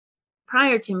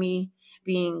prior to me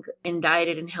being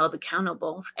indicted and held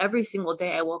accountable, every single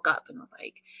day I woke up and was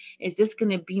like, is this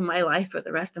going to be my life for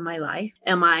the rest of my life?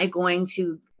 Am I going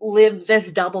to live this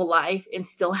double life and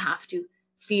still have to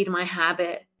feed my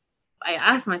habit? I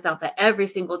asked myself that every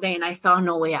single day, and I saw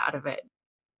no way out of it.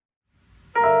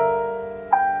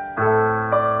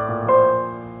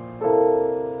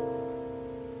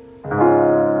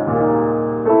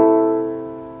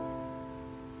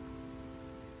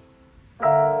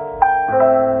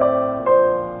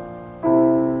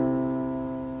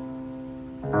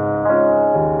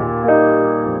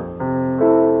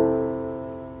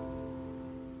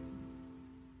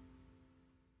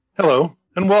 Hello,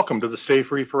 and welcome to the Stay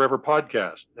Free Forever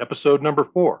podcast, episode number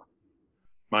 4.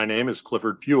 My name is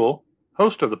Clifford Fuel,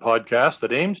 host of the podcast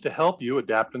that aims to help you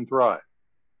adapt and thrive.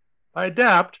 By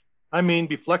adapt, I mean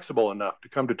be flexible enough to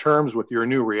come to terms with your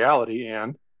new reality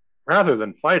and, rather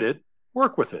than fight it,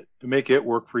 work with it to make it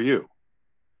work for you.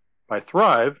 By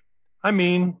thrive, I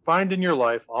mean find in your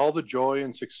life all the joy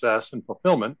and success and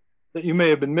fulfillment that you may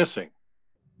have been missing,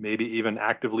 maybe even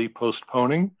actively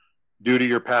postponing due to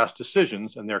your past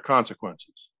decisions and their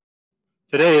consequences.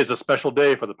 Today is a special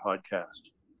day for the podcast.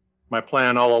 My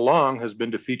plan all along has been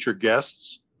to feature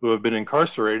guests who have been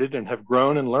incarcerated and have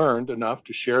grown and learned enough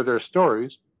to share their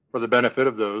stories for the benefit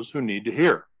of those who need to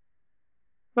hear.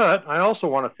 But I also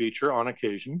want to feature, on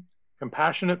occasion,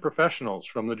 compassionate professionals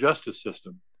from the justice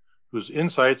system whose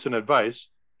insights and advice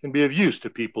can be of use to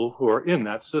people who are in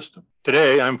that system.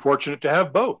 Today, I'm fortunate to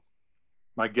have both.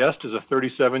 My guest is a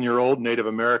 37-year-old Native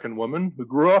American woman who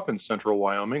grew up in central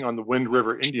Wyoming on the Wind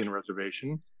River Indian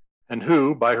Reservation and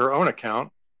who, by her own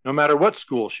account, no matter what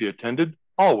school she attended,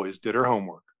 always did her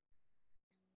homework.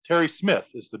 Terri Smith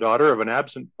is the daughter of an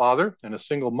absent father and a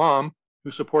single mom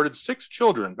who supported 6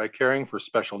 children by caring for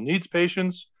special needs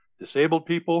patients, disabled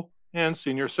people, and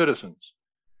senior citizens.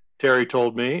 Terri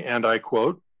told me, and I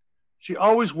quote, "She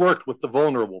always worked with the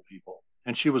vulnerable people,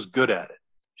 and she was good at it.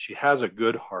 She has a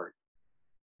good heart."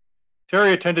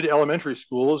 Terri attended elementary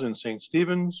schools in St.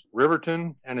 Stephen's,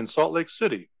 Riverton, and in Salt Lake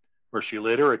City, where she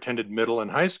later attended middle and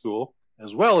high school,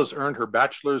 as well as earned her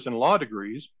bachelor's in law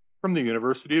degrees from the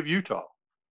University of Utah.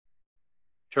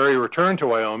 Terri returned to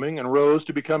Wyoming and rose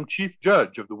to become chief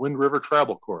judge of the Wind River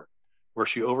Tribal Court, where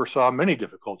she oversaw many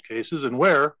difficult cases and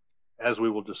where, as we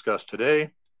will discuss today,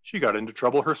 she got into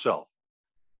trouble herself.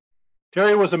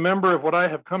 Terri was a member of what I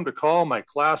have come to call my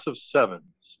class of 7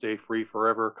 Stay Free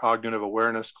Forever Cognitive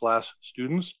Awareness class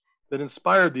students that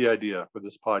inspired the idea for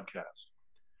this podcast.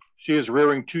 She is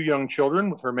rearing 2 young children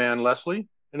with her man Leslie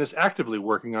and is actively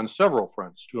working on several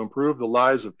fronts to improve the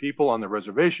lives of people on the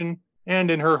reservation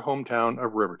and in her hometown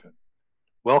of Riverton.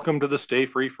 Welcome to the Stay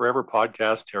Free Forever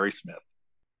podcast, Terri Smith.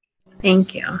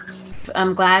 Thank you.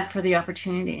 I'm glad for the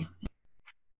opportunity.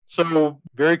 So,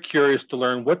 very curious to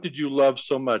learn, what did you love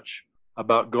so much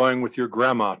about going with your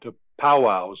grandma to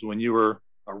powwows when you were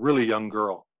a really young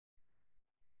girl?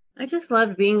 I just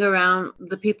loved being around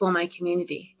the people in my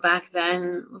community. Back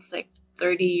then, it was like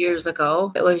 30 years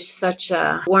ago. It was such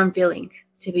a warm feeling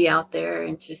to be out there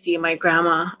and to see my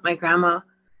grandma. My grandma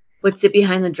would sit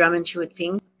behind the drum and she would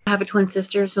sing. I have a twin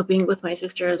sister, so being with my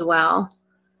sister as well,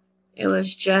 it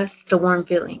was just a warm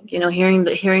feeling. You know, hearing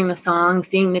the song,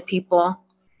 seeing the people,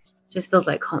 just feels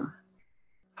like home.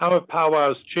 How have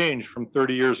powwows changed from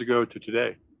 30 years ago to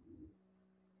today?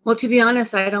 Well, to be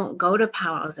honest, I don't go to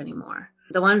powwows anymore.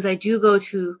 The ones I do go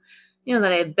to,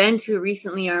 that I've been to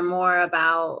recently are more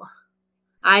about,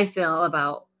 I feel,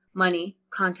 about money,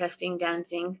 contesting,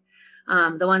 dancing.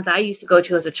 The ones I used to go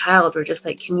to as a child were just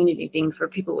like community things where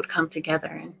people would come together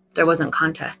and there wasn't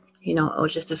contests. It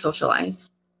was just to socialize.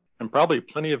 And probably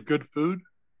plenty of good food?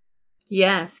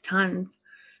 Yes, tons.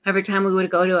 Every time we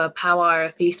would go to a powwow or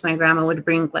a feast, my grandma would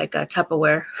bring like a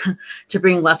Tupperware to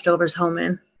bring leftovers home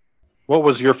in. What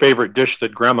was your favorite dish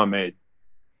that grandma made?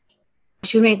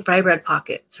 She would make fry bread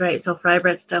pockets, right? So fry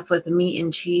bread stuff with meat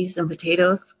and cheese and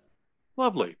potatoes.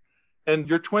 Lovely. And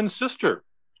your twin sister,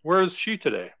 where is she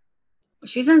today?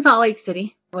 She's in Salt Lake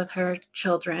City with her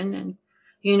children.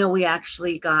 And, we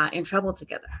actually got in trouble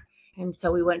together. And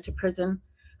so we went to prison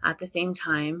at the same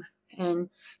time. And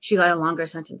she got a longer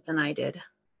sentence than I did.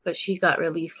 But she got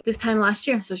released this time last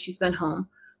year. So she's been home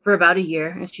for about a year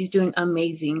and she's doing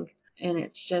amazing. And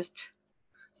it's just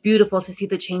beautiful to see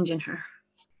the change in her.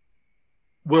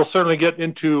 We'll certainly get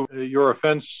into your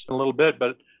offense in a little bit,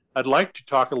 but I'd like to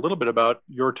talk a little bit about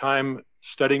your time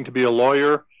studying to be a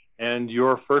lawyer and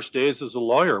your first days as a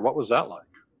lawyer. What was that like?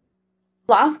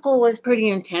 Law school was pretty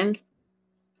intense.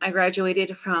 I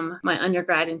graduated from my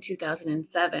undergrad in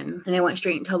 2007 and I went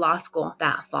straight into law school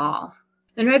that fall.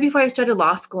 And right before I started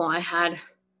law school, I had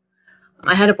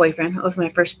I had a boyfriend. It was my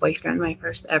first boyfriend, my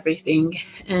first everything.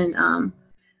 And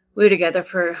we were together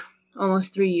for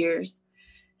almost 3 years.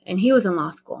 And he was in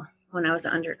law school when I was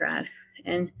an undergrad.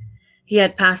 And he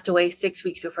had passed away 6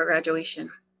 weeks before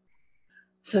graduation.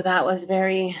 So that was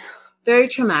very, very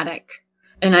traumatic.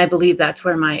 And I believe that's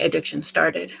where my addiction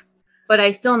started. But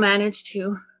I still managed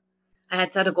to. I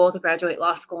had set a goal to graduate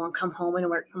law school and come home and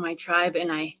work for my tribe.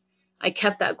 And I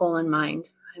kept that goal in mind.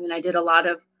 I mean, I did a lot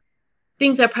of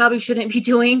things I probably shouldn't be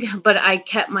doing, but I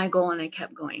kept my goal and I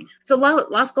kept going. So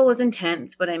law school was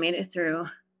intense, but I made it through.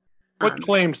 What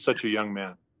claimed such a young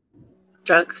man?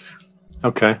 Drugs.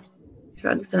 Okay.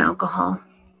 Drugs and alcohol.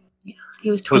 Yeah,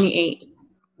 he was 28.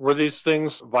 Were these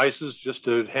things vices just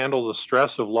to handle the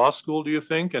stress of law school, do you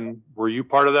think? And were you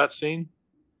part of that scene?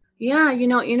 Yeah,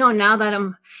 now that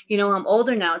I'm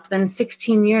older now, it's been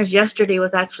 16 years. Yesterday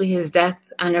was actually his death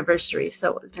anniversary.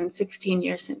 So it's been 16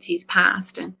 years since he's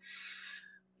passed. And,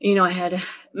 I had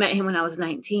met him when I was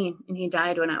 19 and he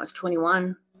died when I was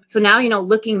 21. So now,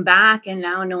 looking back and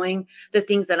now knowing the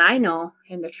things that I know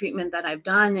and the treatment that I've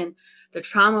done and the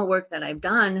trauma work that I've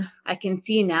done, I can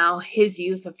see now his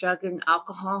use of drug and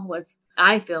alcohol was,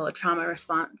 I feel, a trauma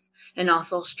response and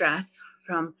also stress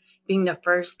from being the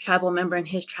first tribal member in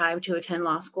his tribe to attend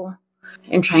law school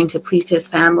and trying to please his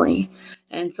family.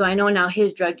 And so I know now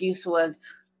his drug use was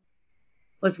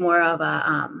more of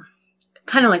a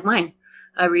kind of like mine,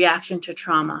 a reaction to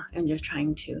trauma and just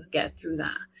trying to get through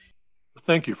that.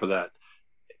 Thank you for that.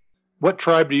 What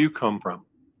tribe do you come from?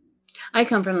 I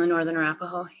come from the Northern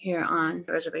Arapaho here on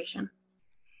the reservation.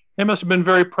 They must have been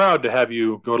very proud to have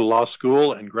you go to law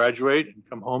school and graduate and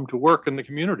come home to work in the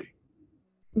community.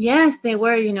 Yes, they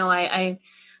were. I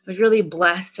was really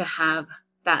blessed to have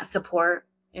that support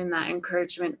and that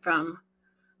encouragement from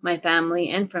my family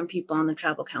and from people on the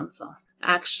tribal council.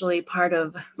 Actually, part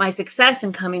of my success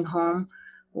in coming home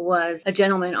was a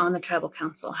gentleman on the tribal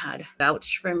council had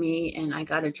vouched for me, and I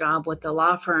got a job with the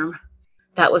law firm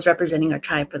that was representing our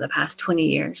tribe for the past 20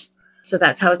 years. So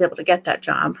that's how I was able to get that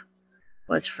job,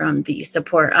 was from the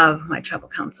support of my tribal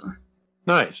council.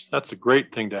 Nice. That's a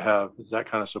great thing to have, is that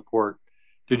kind of support.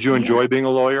 Did you enjoy being a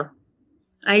lawyer?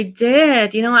 I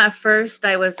did. At first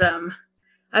I was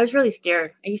really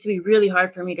scared. It used to be really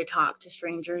hard for me to talk to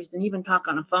strangers and even talk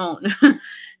on a phone.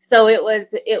 So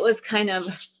it was kind of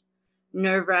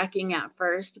nerve-wracking at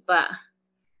first, but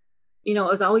it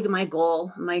was always my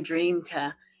goal, my dream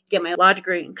to get my law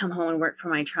degree and come home and work for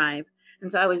my tribe. And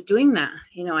so I was doing that.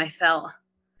 I felt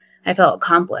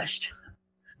accomplished.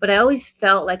 But I always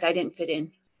felt like I didn't fit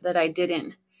in, that I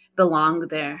didn't belong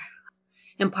there.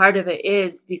 And part of it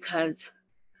is because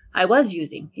I was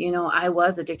using, I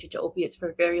was addicted to opiates for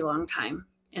a very long time,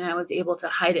 and I was able to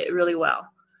hide it really well.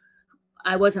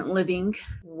 I wasn't living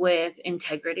with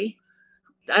integrity.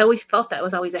 I always felt that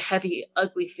was always a heavy,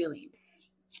 ugly feeling.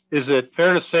 Is it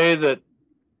fair to say that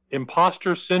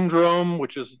imposter syndrome,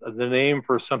 which is the name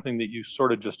for something that you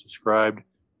sort of just described,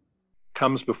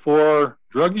 comes before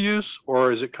drug use, or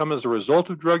does it come as a result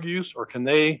of drug use, or can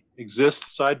they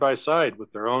exist side by side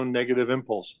with their own negative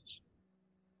impulses?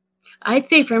 I'd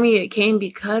say for me, it came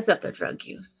because of the drug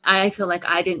use. I feel like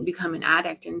I didn't become an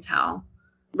addict until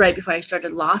right before I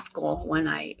started law school, when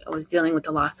I was dealing with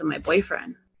the loss of my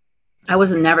boyfriend. I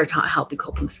was never taught healthy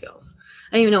coping skills.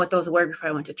 I didn't even know what those were before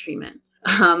I went to treatment.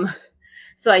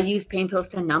 So I used pain pills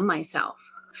to numb myself.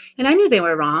 And I knew they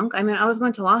were wrong. I mean, I was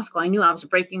going to law school. I knew I was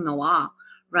breaking the law,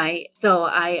 right? So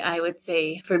I would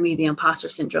say for me, the imposter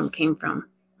syndrome came from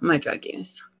my drug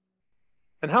use.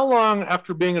 And how long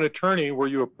after being an attorney were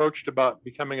you approached about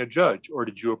becoming a judge, or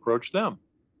did you approach them?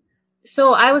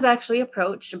 So I was actually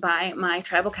approached by my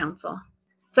tribal council.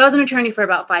 So I was an attorney for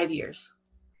about 5 years,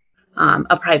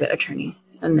 a private attorney.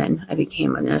 And then I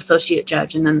became an associate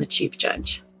judge and then the chief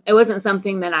judge. It wasn't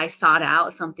something that I sought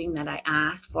out, something that I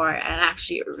asked for. And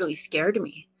actually, it really scared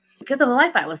me because of the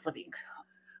life I was living.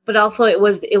 But also it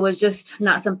was just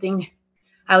not something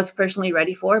I was personally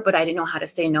ready for, but I didn't know how to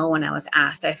say no when I was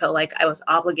asked. I felt like I was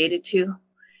obligated to.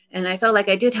 And I felt like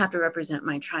I did have to represent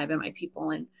my tribe and my people.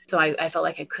 And so I felt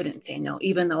like I couldn't say no,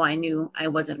 even though I knew I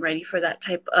wasn't ready for that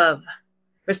type of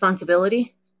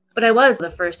responsibility. But I was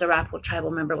the first Arapaho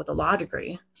tribal member with a law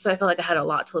degree. So I felt like I had a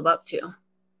lot to live up to.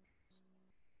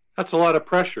 That's a lot of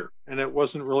pressure, and it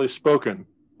wasn't really spoken,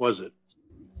 was it?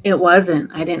 It wasn't.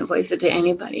 I didn't voice it to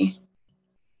anybody.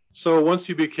 So once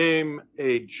you became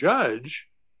a judge,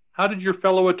 how did your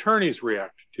fellow attorneys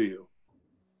react to you?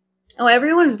 Oh,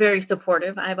 everyone's very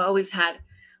supportive. I've always had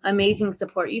amazing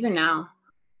support, even now.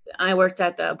 I worked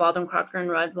at the Baldwin Crocker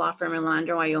and Rudd law firm in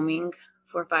Lander, Wyoming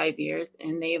for 5 years,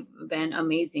 and they've been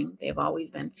amazing. They've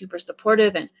always been super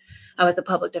supportive, and I was a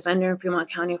public defender in Fremont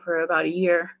County for about a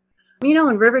year. You know,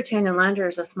 in Riverton and Lander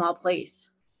is a small place.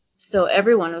 So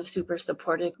everyone was super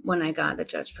supportive when I got the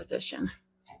judge position.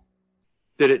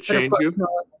 Did it But of change course, you? no,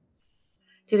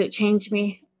 did it change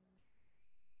me?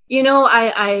 You know,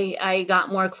 I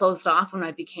got more closed off when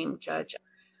I became judge.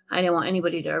 I didn't want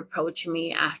anybody to approach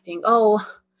me asking, oh,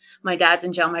 my dad's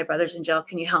in jail, my brother's in jail,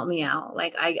 can you help me out?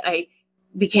 Like I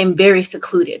became very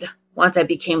secluded once I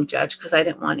became judge because I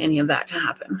didn't want any of that to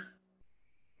happen.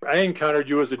 I encountered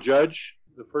you as a judge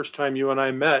the first time you and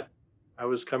I met. I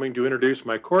was coming to introduce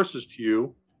my courses to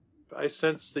you. I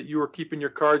sensed that you were keeping your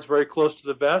cards very close to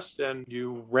the vest and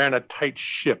you ran a tight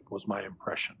ship, was my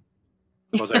impression.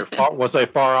 Was I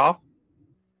far off?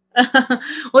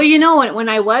 Well, you know, when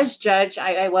I was judge,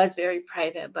 I was very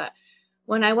private, but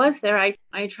when I was there,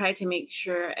 I tried to make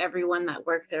sure everyone that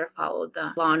worked there followed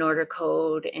the law and order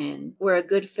code and were a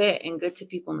good fit and good to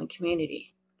people in the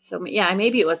community. So yeah,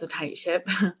 maybe it was a tight ship.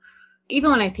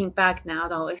 Even when I think back now,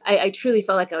 though, I truly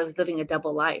felt like I was living a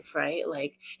double life, right?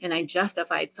 Like, and I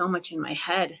justified so much in my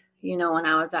head. You know, when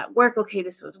I was at work, okay,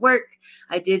 this was work.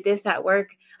 I did this at work.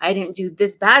 I didn't do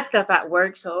this bad stuff at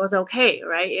work, so it was okay,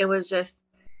 right? It was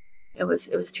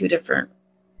two different,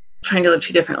 trying to live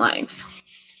two different lives.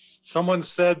 Someone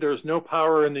said there's no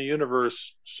power in the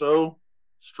universe so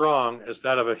strong as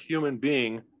that of a human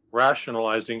being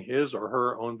rationalizing his or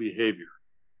her own behavior.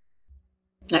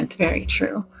 That's very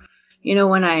true. You know,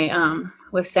 when I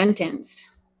was sentenced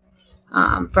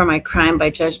for my crime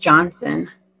by Judge Johnson,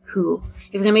 who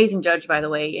is an amazing judge, by the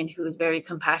way, and who is very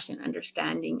compassionate,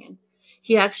 understanding, and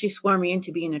he actually swore me in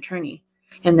to be an attorney,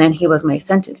 and then he was my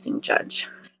sentencing judge.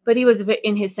 But he was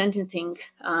in his sentencing,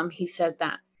 he said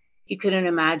that he couldn't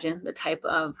imagine the type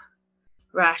of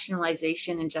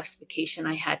rationalization and justification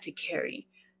I had to carry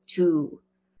to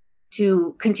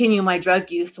continue my drug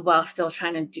use while still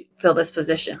trying to fill this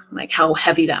position. Like how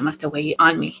heavy that must have weighed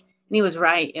on me. And he was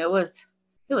right. It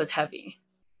was heavy.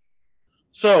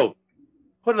 So,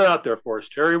 put it out there for us,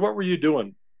 Terri. What were you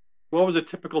doing? What was a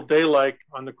typical day like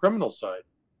on the criminal side?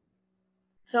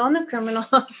 So on the criminal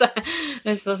side,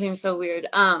 this still seems so weird.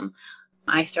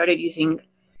 I started using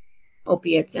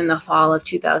opiates in the fall of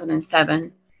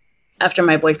 2007 after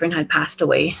my boyfriend had passed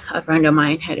away. A friend of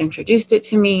mine had introduced it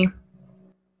to me,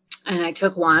 and I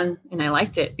took one, and I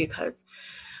liked it because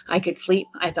I could sleep.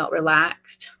 I felt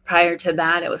relaxed. Prior to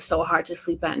that, it was so hard to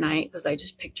sleep at night because I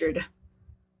just pictured,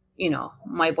 you know,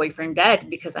 my boyfriend dead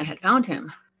because I had found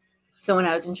him. So when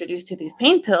I was introduced to these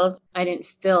pain pills, I didn't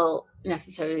feel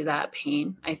necessarily that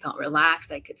pain. I felt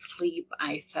relaxed. I could sleep.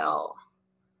 I felt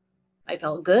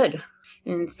good.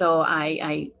 And so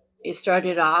it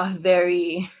started off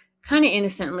very kind of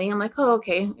innocently. I'm like, oh,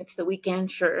 okay, it's the weekend,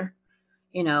 sure.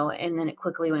 You know, and then it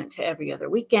quickly went to every other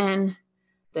weekend,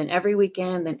 then every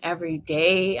weekend, then every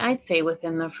day. I'd say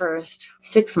within the first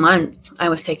 6 months, I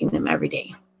was taking them every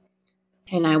day.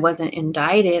 And I wasn't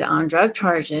indicted on drug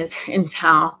charges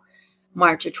until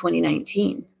March of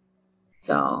 2019.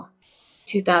 So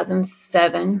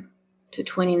 2007 to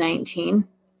 2019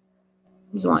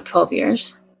 was what, 12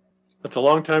 years. That's a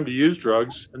long time to use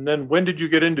drugs. And then when did you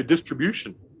get into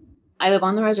distribution? I live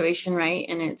on the reservation, right?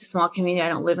 And it's a small community. I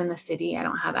don't live in the city. I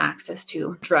don't have access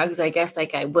to drugs, I guess,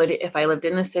 like I would if I lived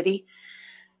in the city.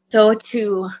 So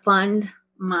to fund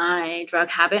my drug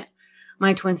habit,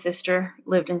 my twin sister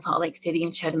lived in Salt Lake City,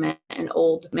 and she had met an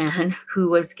old man who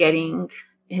was getting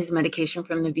his medication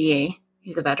from the VA.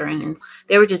 He's a veteran, and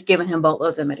they were just giving him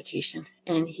boatloads of medication,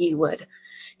 and he would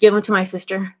give them to my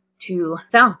sister to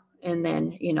sell and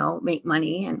then, you know, make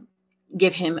money and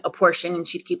give him a portion, and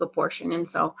she'd keep a portion. And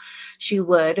so she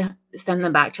would send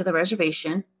them back to the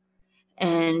reservation,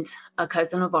 and a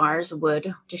cousin of ours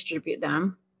would distribute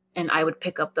them, and I would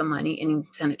pick up the money and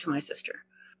send it to my sister,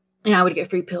 and I would get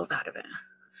free pills out of it.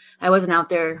 I wasn't out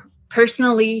there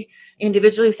personally,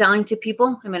 individually selling to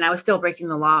people. I mean, I was still breaking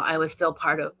the law. I was still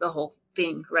part of the whole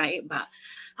thing, right? But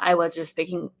I was just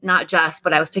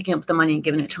but I was picking up the money and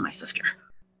giving it to my sister.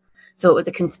 So it was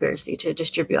a conspiracy to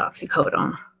distribute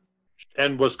oxycodone.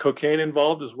 And was cocaine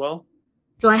involved as well?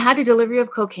 So I had a delivery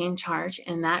of cocaine charge,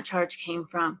 and that charge came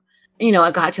from, you know,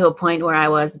 it got to a point where I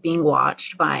was being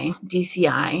watched by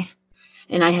DCI,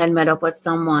 and I had met up with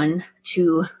someone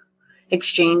to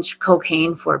exchange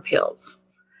cocaine for pills,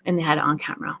 and they had it on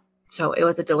camera. So it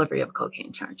was a delivery of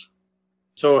cocaine charge.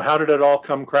 So how did it all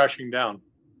come crashing down?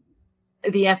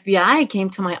 The FBI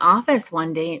came to my office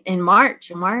one day in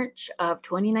March of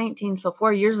 2019, so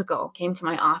 4 years ago, came to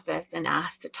my office and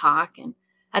asked to talk. And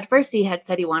at first he had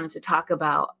said he wanted to talk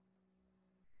about,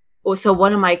 so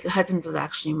one of my cousins was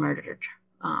actually murdered.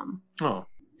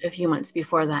 a few months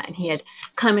before that. And he had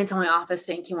come into my office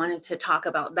saying he wanted to talk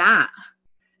about that.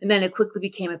 And then it quickly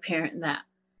became apparent that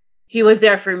he was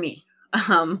there for me.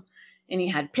 And he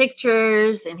had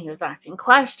pictures and he was asking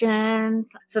questions.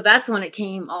 So that's when it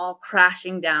came all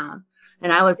crashing down.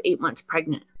 And I was 8 months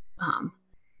pregnant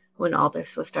when all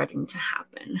this was starting to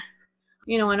happen.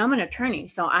 And I'm an attorney,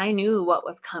 so I knew what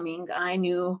was coming. I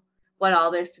knew what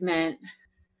all this meant.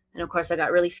 And of course, I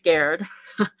got really scared.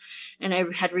 And I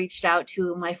had reached out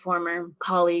to my former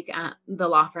colleague at the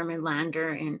law firm in Lander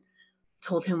and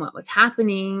told him what was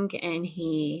happening, and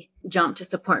he jumped to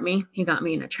support me. He got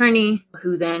me an attorney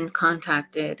who then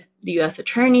contacted the U.S.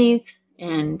 attorneys,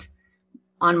 and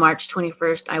on March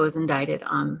 21st, I was indicted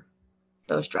on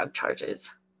those drug charges.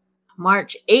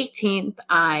 March 18th,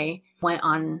 I went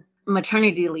on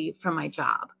maternity leave from my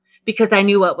job because I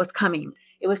knew what was coming.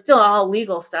 It was still all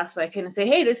legal stuff, so I couldn't say,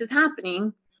 hey, this is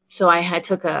happening. So I had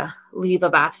took a leave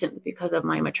of absence because of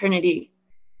my maternity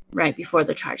right before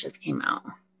the charges came out.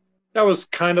 That was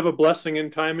kind of a blessing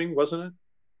in timing, wasn't it?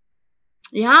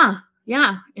 Yeah,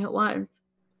 it was.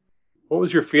 What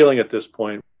was your feeling at this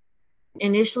point?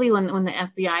 Initially, when the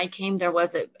FBI came, there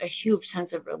was a huge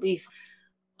sense of relief.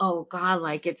 Oh God,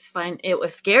 like it's fine. It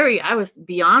was scary. I was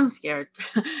beyond scared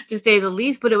to say the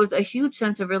least, but it was a huge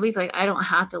sense of relief. Like I don't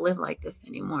have to live like this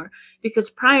anymore. Because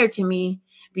prior to me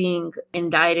being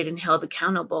indicted and held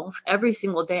accountable, every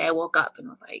single day I woke up and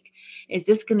was like, is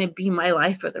this going to be my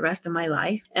life for the rest of my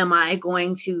life? Am I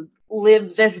going to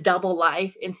live this double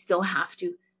life and still have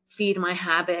to feed my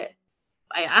habit?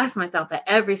 I asked myself that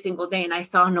every single day, and I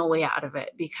saw no way out of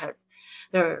it because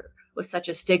there was such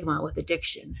a stigma with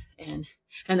addiction and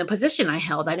the position I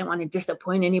held. I didn't want to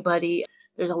disappoint anybody.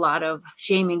 There's a lot of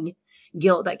shame and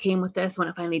guilt that came with this when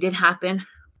it finally did happen.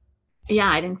 Yeah,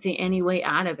 I didn't see any way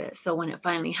out of it. So when it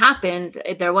finally happened,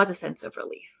 there was a sense of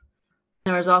relief.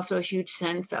 There was also a huge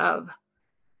sense of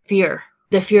fear,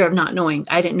 the fear of not knowing.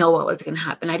 I didn't know what was going to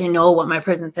happen. I didn't know what my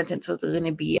prison sentence was going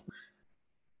to be.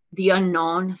 The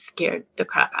unknown scared the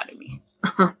crap out of me.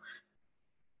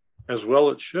 As well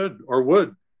it should or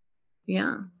would.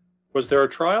 Yeah. Was there a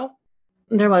trial?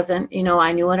 There wasn't.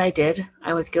 I knew what I did.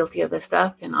 I was guilty of this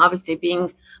stuff. And obviously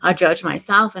being a judge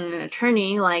myself and an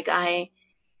attorney, like I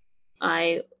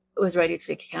was ready to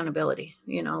take accountability,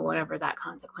 whatever that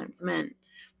consequence meant.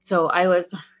 So I was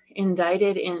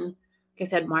indicted in, like I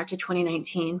said, March of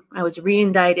 2019. I was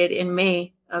re-indicted in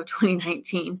May of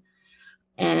 2019.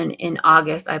 And in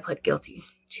August, I pled guilty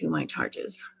to my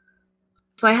charges.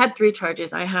 So I had 3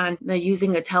 charges. I had the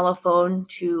using a telephone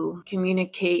to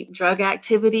communicate drug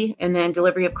activity, and then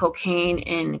delivery of cocaine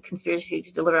and conspiracy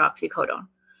to deliver oxycodone.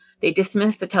 They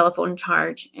dismissed the telephone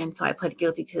charge, and so I pled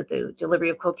guilty to the delivery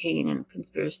of cocaine and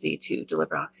conspiracy to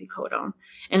deliver oxycodone.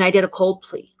 And I did a cold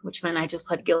plea, which meant I just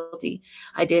pled guilty.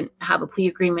 I didn't have a plea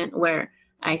agreement where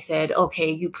I said,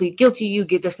 okay, you plead guilty, you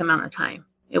get this amount of time.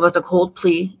 It was a cold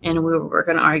plea, and we were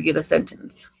going to argue the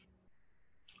sentence.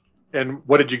 And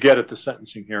what did you get at the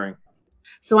sentencing hearing?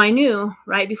 So I knew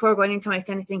right before going into my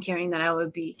sentencing hearing that I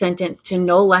would be sentenced to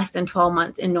no less than 12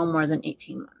 months and no more than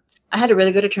 18 months. I had a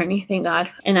really good attorney, thank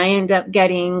God. And I ended up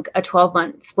getting a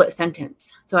 12-month split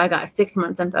sentence. So I got 6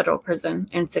 months in federal prison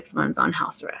and 6 months on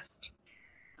house arrest.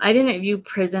 I didn't view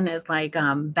prison as like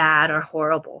bad or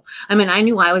horrible. I mean, I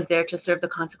knew I was there to serve the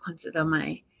consequences of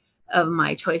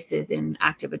my choices in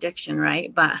active addiction,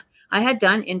 right? But I had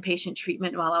done inpatient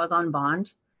treatment while I was on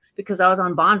bond, because I was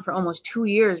on bond for almost 2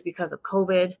 years because of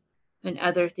COVID and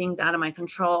other things out of my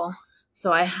control.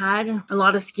 So I had a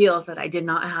lot of skills that I did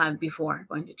not have before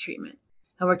going to treatment.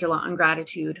 I worked a lot on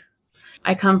gratitude.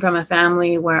 I come from a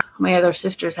family where my other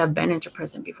sisters have been into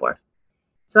prison before.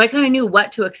 So I kind of knew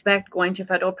what to expect going to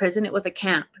federal prison. It was a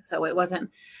camp, so it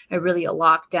wasn't really a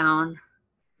lockdown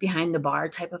behind the bar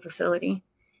type of facility.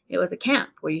 It was a camp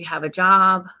where you have a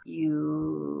job,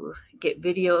 you get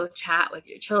video chat with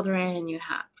your children, you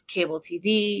have cable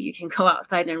TV, you can go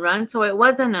outside and run. So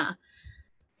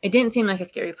it didn't seem like a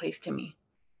scary place to me.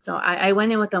 So I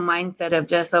went in with the mindset of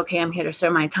just, okay, I'm here to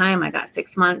serve my time. I got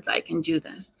 6 months. I can do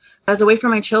this. So I was away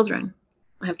from my children.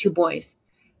 I have 2 boys.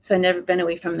 So I'd never been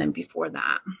away from them before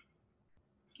that.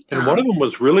 And one of them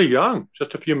was really young,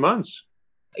 just a few months.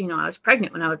 I was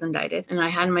pregnant when I was indicted, and I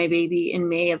had my baby in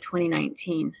May of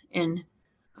 2019. And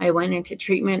I went into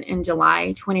treatment in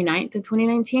July 29th of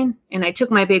 2019, and I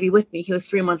took my baby with me. He was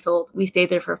 3 months old. We stayed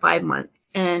there for 5 months.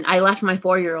 And I left my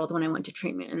 4-year-old when I went to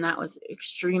treatment, and that was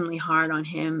extremely hard on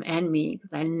him and me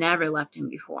because I never left him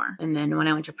before. And then when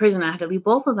I went to prison, I had to leave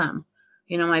both of them.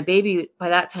 My baby by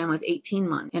that time was 18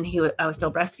 months, and I was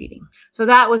still breastfeeding. So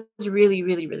that was really,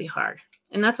 really, really hard.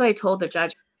 And that's why I told the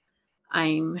judge,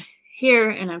 I'm here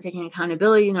and I'm taking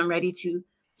accountability and I'm ready to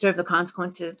serve the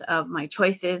consequences of my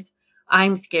choices.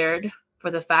 I'm scared for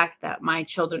the fact that my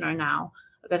children are now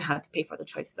going to have to pay for the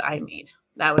choices I made.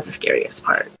 That was the scariest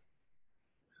part.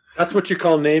 That's what you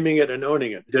call naming it and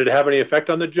owning it. Did it have any effect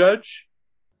on the judge?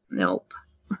 Nope.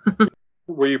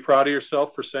 Were you proud of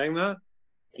yourself for saying that?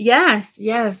 Yes.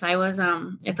 I was,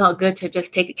 it felt good to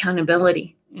just take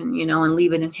accountability and, and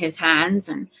leave it in his hands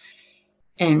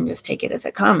and just take it as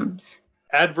it comes.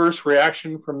 Adverse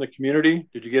reaction from the community?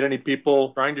 Did you get any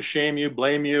people trying to shame you,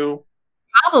 blame you?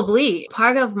 Probably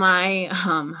part of my,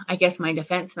 I guess my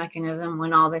defense mechanism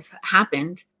when all this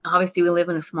happened. Obviously, we live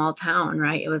in a small town,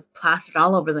 right? It was plastered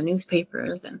all over the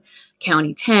newspapers and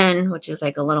County 10, which is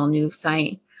like a little news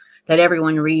site that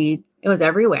everyone reads. It was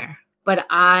everywhere. But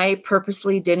I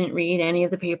purposely didn't read any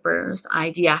of the papers.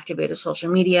 I deactivated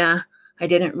social media. I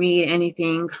didn't read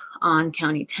anything on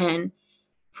County 10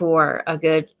 for a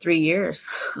good 3 years.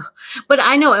 But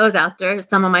I know it was out there.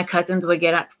 Some of my cousins would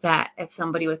get upset if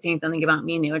somebody was saying something about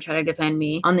me and they would try to defend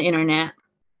me on the internet.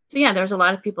 So yeah, there's a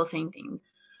lot of people saying things.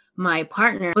 My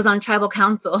partner was on tribal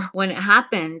council when it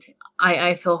happened.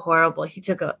 I feel horrible. He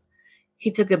took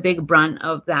a big brunt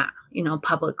of that,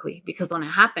 publicly, because when it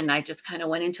happened, I just kind of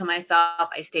went into myself.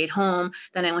 I stayed home.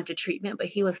 Then I went to treatment, but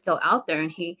he was still out there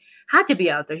and he had to be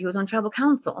out there. He was on tribal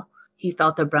council. He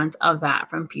felt the brunt of that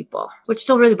from people, which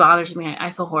still really bothers me.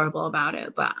 I feel horrible about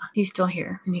it, but he's still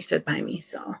here and he stood by me.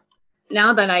 So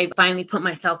now that I finally put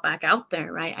myself back out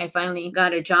there, right? I finally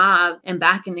got a job and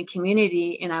back in the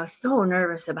community. And I was so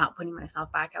nervous about putting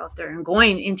myself back out there and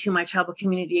going into my tribal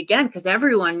community again, because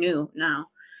everyone knew now.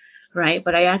 Right.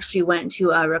 But I actually went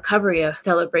to a recovery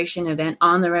celebration event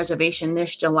on the reservation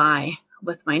this July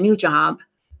with my new job.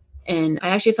 And I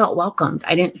actually felt welcomed.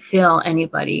 I didn't feel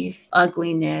anybody's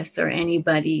ugliness or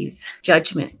anybody's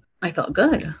judgment. I felt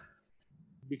good.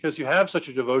 Because you have such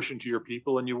a devotion to your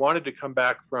people and you wanted to come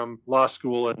back from law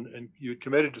school and you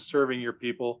committed to serving your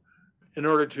people. In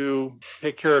order to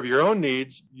take care of your own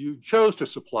needs, you chose to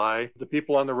supply the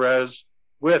people on the res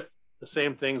with the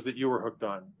same things that you were hooked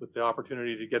on, with the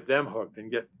opportunity to get them hooked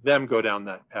and get them go down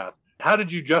that path. How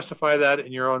did you justify that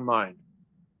in your own mind?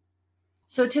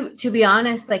 So to be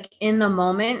honest, like in the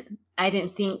moment, I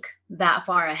didn't think that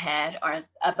far ahead or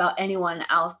about anyone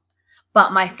else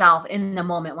but myself in the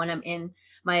moment when I'm in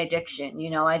my addiction.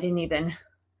 I didn't even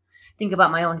think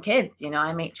about my own kids.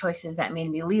 I made choices that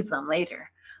made me leave them later.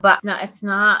 But it's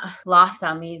not lost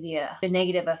on me the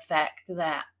negative effect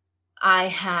that I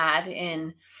had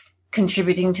in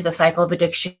contributing to the cycle of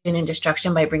addiction and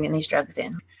destruction by bringing these drugs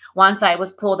in. Once I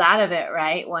was pulled out of it,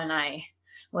 right, when I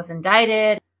was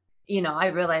indicted, I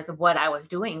realized what I was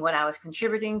doing, what I was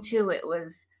contributing to. It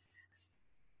was,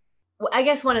 I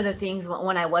guess one of the things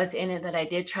when I was in it that I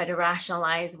did try to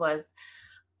rationalize was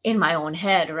in my own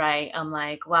head, right? I'm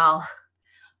like, well,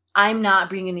 I'm not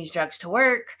bringing these drugs to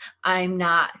work. I'm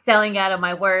not selling out of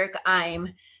my work.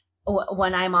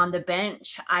 When I'm on the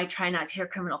bench, I try not to hear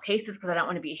criminal cases because I don't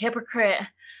want to be a hypocrite.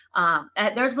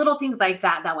 There's little things like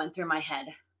that went through my head.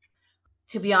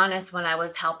 To be honest, when I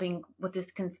was helping with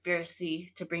this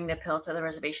conspiracy to bring the pill to the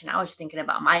reservation, I was thinking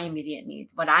about my immediate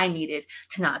needs, what I needed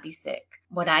to not be sick,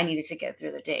 what I needed to get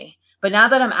through the day. But now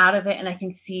that I'm out of it and I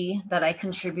can see that I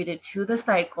contributed to the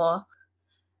cycle,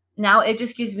 now it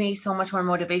just gives me so much more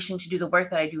motivation to do the work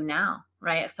that I do now,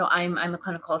 right? So I'm a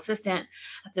clinical assistant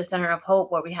at the Center of Hope,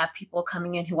 where we have people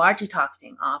coming in who are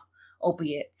detoxing off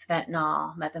opiates,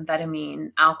 fentanyl,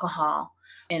 methamphetamine, alcohol.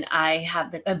 And I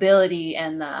have the ability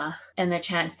and the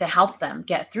chance to help them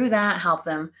get through that, help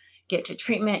them get to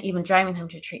treatment, even driving them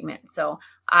to treatment. So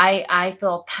I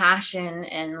feel passion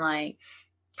and like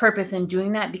purpose in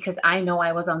doing that because I know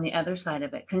I was on the other side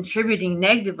of it, contributing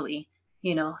negatively,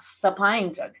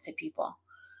 supplying drugs to people.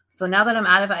 So now that I'm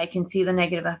out of it, I can see the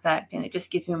negative effect, and it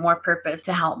just gives me more purpose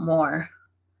to help more.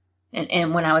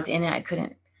 And when I was in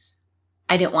it,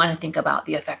 I didn't want to think about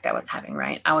the effect I was having,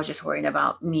 right? I was just worried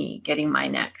about me getting my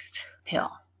next pill.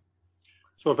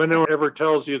 So if anyone ever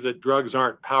tells you that drugs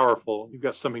aren't powerful, you've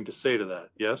got something to say to that,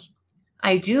 yes?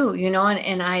 I do,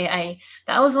 and I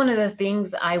that was one of the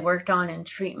things I worked on in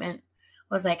treatment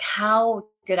was like, how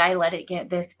did I let it get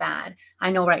this bad?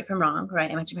 I know right from wrong,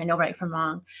 right? I mentioned I know right from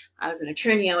wrong. I was an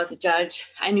attorney. I was a judge.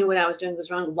 I knew what I was doing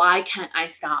was wrong. Why can't I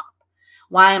stop?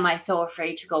 Why am I so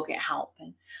afraid to go get help?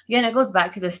 And again, it goes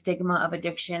back to the stigma of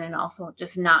addiction and also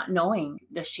just not knowing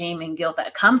the shame and guilt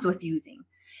that comes with using,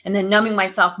 and then numbing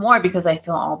myself more because I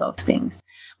feel all those things.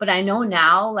 But I know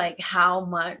now, like, how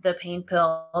much the pain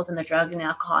pills and the drugs and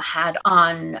alcohol had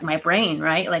on my brain,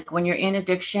 right? Like when you're in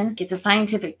addiction, it's a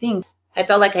scientific thing. I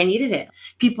felt like I needed it.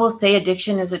 People say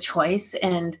addiction is a choice.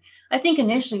 And I think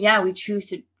initially, yeah, we choose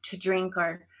to drink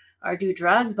or or do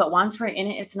drugs. But once we're in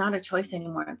it, it's not a choice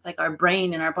anymore. It's like our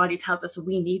brain and our body tells us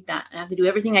we need that. I have to do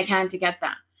everything I can to get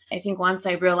that. I think once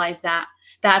I realized that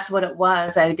that's what it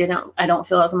was, I don't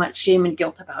feel as much shame and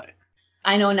guilt about it.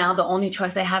 I know now the only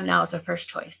choice I have now is the first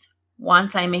choice.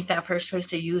 Once I make that first choice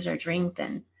to use or drink,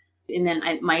 then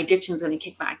my addiction's going to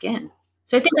kick back in.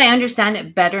 So I think I understand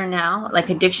it better now. Like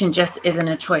addiction just isn't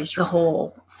a choice, the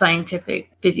whole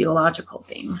scientific, physiological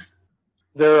thing.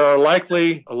 There are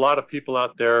likely a lot of people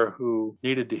out there who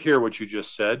needed to hear what you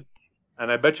just said.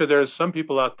 And I bet you there's some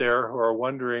people out there who are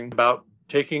wondering about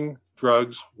taking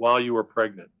drugs while you were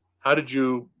pregnant. How did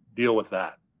you deal with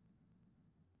that?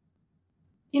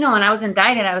 When I was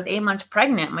indicted, I was 8 months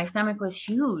pregnant. My stomach was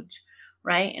huge,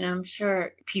 right? And I'm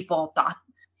sure people thought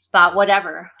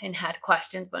whatever and had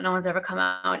questions, but no one's ever come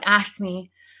out and asked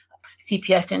me.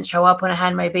 CPS didn't show up when I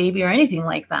had my baby or anything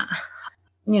like that.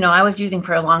 I was using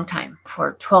for a long time,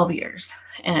 for 12 years.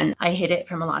 And I hid it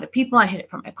from a lot of people. I hid it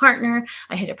from my partner.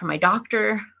 I hid it from my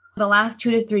doctor. The last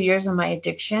 2 to 3 years of my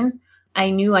addiction, I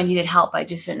knew I needed help. I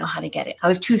just didn't know how to get it. I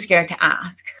was too scared to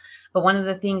ask. But one of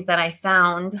the things that I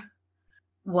found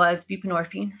was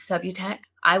buprenorphine, Subutex.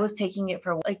 I was taking it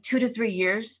for like 2 to 3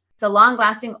 years. It's a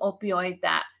long-lasting opioid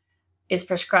that is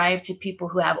prescribed to people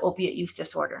who have opiate use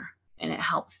disorder, and it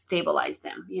helps stabilize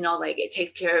them. Like it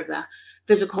takes care of the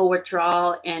physical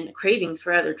withdrawal and cravings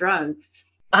for other drugs.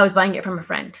 I was buying it from a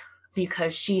friend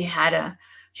because she had a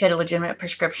legitimate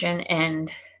prescription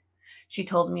and she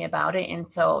told me about it. And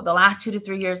so the last 2 to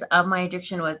 3 years of my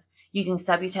addiction was using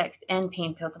Subutex and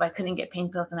pain pills. If I couldn't get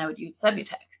pain pills, then I would use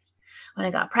Subutex. When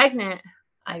I got pregnant,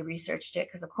 I researched it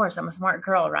because, of course, I'm a smart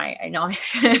girl, right? I know I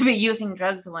shouldn't be using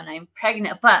drugs when I'm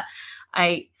pregnant, but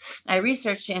I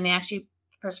researched it, and they actually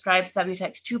prescribe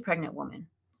Subutex to pregnant women.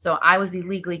 So I was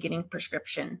illegally getting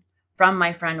prescription from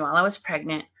my friend while I was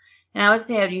pregnant. And I would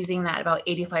say I was using that about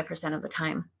 85% of the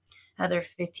time. Other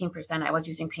 15%, I was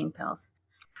using pain pills.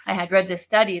 I had read this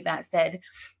study that said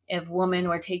if women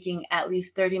were taking at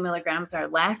least 30 milligrams or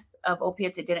less of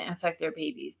opiates, it didn't affect their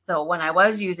babies. So when I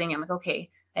was using it, I'm like,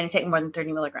 okay, I didn't take more than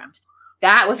 30 milligrams.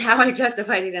 That was how I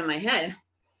justified it in my head.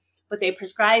 But they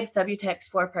prescribed Subutex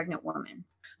for pregnant women.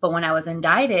 But when I was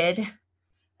indicted,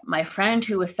 my friend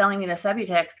who was selling me the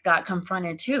Subutex got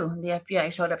confronted too. The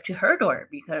FBI showed up to her door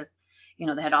because,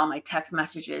 they had all my text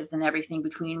messages and everything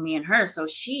between me and her. So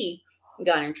she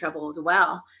got in trouble as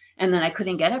well. And then I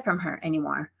couldn't get it from her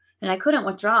anymore. And I couldn't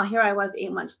withdraw. Here I was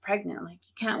 8 months pregnant. Like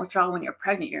you can't withdraw when you're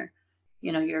pregnant.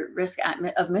 You're risk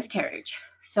of miscarriage.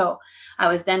 So I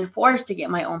was then forced to get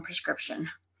my own prescription,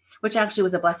 which actually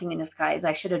was a blessing in disguise.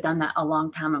 I should have done that a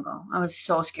long time ago. I was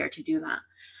so scared to do that.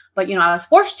 But, I was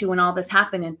forced to when all this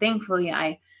happened. And thankfully,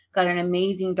 I got an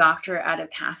amazing doctor out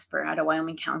of Casper, out of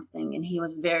Wyoming Counseling. And he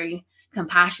was very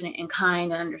compassionate and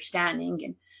kind and understanding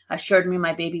and assured me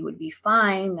my baby would be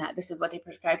fine, that this is what they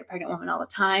prescribe to pregnant women all the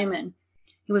time. And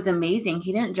he was amazing.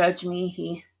 He didn't judge me.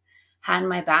 He had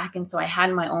my back. And so I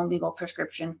had my own legal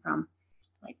prescription from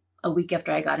like a week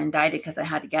after I got indicted because I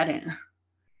had to get it.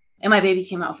 And my baby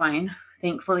came out fine,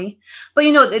 thankfully. But,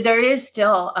 there is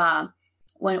still,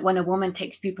 when a woman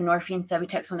takes buprenorphine,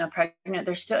 Subutex when they're pregnant,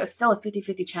 there's still a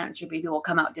 50-50 chance your baby will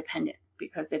come out dependent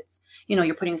because it's,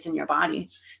 you're putting this in your body.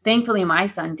 Thankfully, my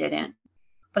son didn't.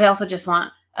 But I also just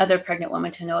want other pregnant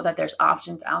women to know that there's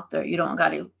options out there. You don't got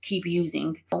to keep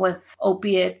using. With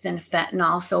opiates and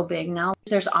fentanyl so big now,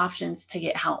 there's options to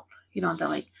get help. You don't have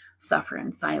to suffer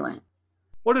in silence.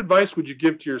 What advice would you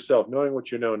give to yourself, knowing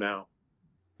what you know now?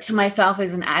 To myself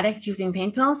as an addict using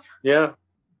pain pills? Yeah.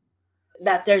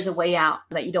 That there's a way out,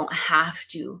 that you don't have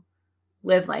to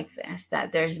live like this,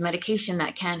 that there's medication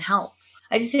that can help.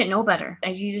 I just didn't know better.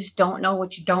 You just don't know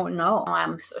what you don't know.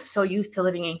 I'm so used to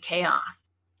living in chaos.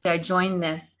 I joined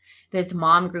this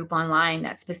mom group online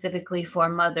that's specifically for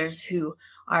mothers who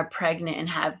are pregnant and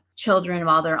have children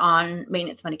while they're on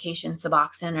maintenance medication,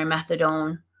 Suboxone or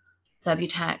methadone,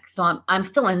 Subutex. So I'm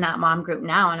still in that mom group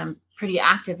now, and I'm pretty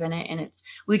active in it. And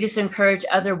we just encourage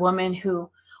other women who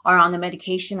are on the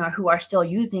medication or who are still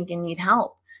using and need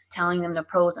help, telling them the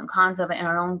pros and cons of it and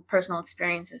our own personal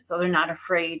experiences, so they're not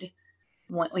afraid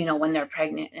when they're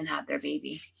pregnant and have their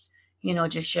baby.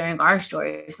 Just sharing our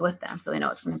stories with them so they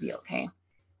know it's going to be okay.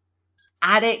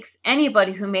 Addicts,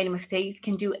 anybody who made mistakes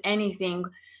can do anything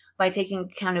by taking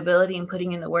accountability and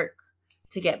putting in the work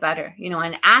to get better,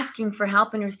 and asking for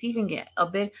help and receiving it.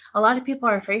 A lot of people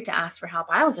are afraid to ask for help.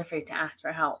 I was afraid to ask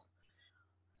for help.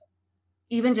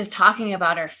 Even just talking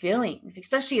about our feelings,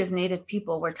 especially as Native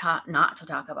people, we're taught not to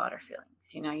talk about our feelings.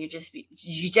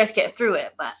 You just get through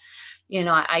it. But,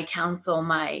 I counsel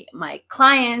my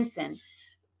clients, and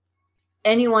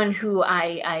anyone who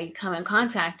I come in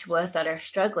contact with that are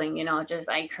struggling, just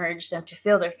I encourage them to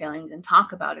feel their feelings and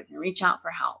talk about it and reach out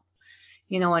for help,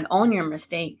 and own your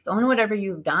mistakes, own whatever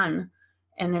you've done,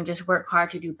 and then just work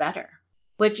hard to do better.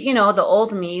 Which, the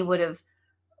old me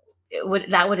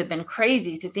that would have been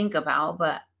crazy to think about,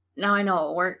 but now I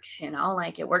know it works,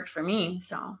 like it worked for me.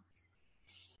 So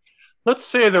Let's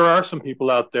say there are some people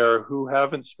out there who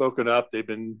haven't spoken up. They've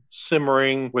been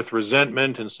simmering with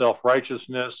resentment and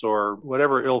self-righteousness or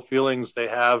whatever ill feelings they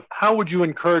have. How would you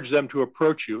encourage them to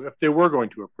approach you if they were going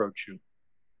to approach you?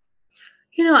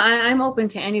 I'm open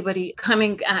to anybody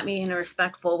coming at me in a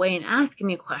respectful way and asking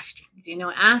me questions,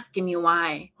 asking me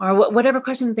why, or whatever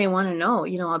questions they want to know.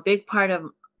 A big part of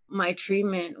my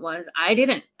treatment was I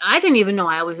didn't even know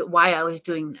why I was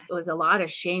doing this. It was a lot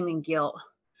of shame and guilt.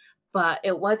 But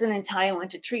it wasn't until I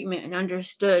went to treatment and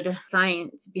understood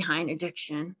science behind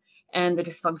addiction and the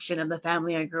dysfunction of the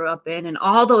family I grew up in and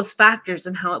all those factors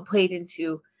and how it played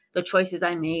into the choices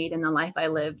I made and the life I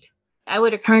lived. I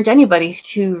would encourage anybody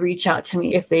to reach out to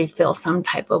me if they feel some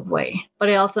type of way. But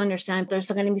I also understand there's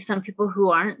going to be some people who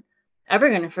aren't ever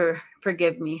going to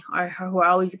forgive me or who are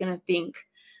always going to think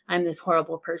I'm this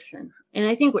horrible person. And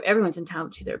I think everyone's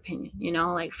entitled to their opinion.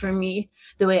 Like for me,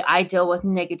 the way I deal with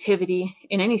negativity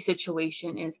in any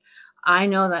situation is I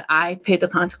know that I paid the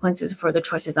consequences for the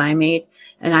choices I made.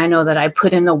 And I know that I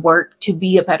put in the work to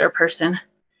be a better person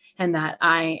and that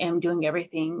I am doing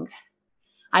everything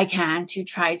I can to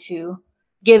try to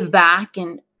give back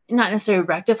and not necessarily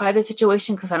rectify the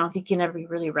situation, because I don't think you can never be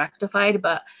really rectified,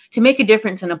 but to make a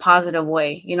difference in a positive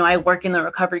way. I work in the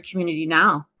recovery community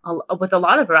now with a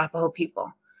lot of Arapaho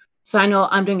people. So I know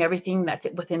I'm doing everything that's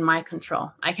within my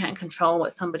control. I can't control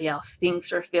what somebody else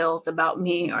thinks or feels about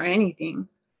me or anything.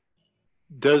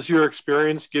 Does your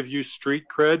experience give you street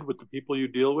cred with the people you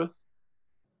deal with?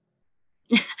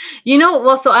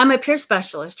 Well, so I'm a peer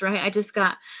specialist, right? I just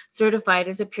got certified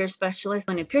as a peer specialist.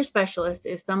 And a peer specialist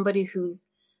is somebody who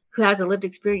has a lived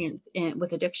experience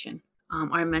with addiction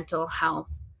or mental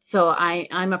health. So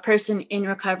I'm a person in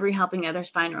recovery helping others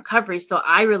find recovery. So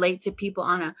I relate to people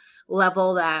on a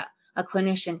level that a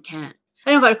clinician can't.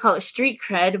 I don't know if I'd call it street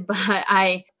cred, but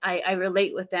I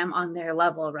relate with them on their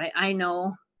level, right? I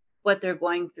know what they're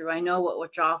going through. I know what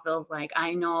withdrawal feels like.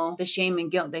 I know the shame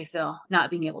and guilt they feel not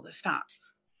being able to stop.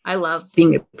 I love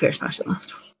being a peer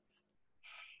specialist.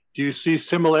 Do you see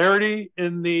similarity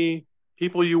in the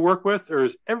people you work with, or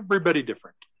is everybody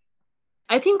different?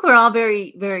 I think we're all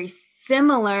very, very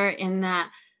similar in that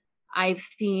I've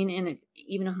seen, and it's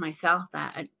even of myself,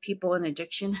 that people in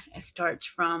addiction, it starts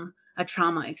from a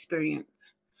trauma experience,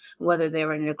 whether they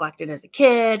were neglected as a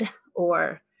kid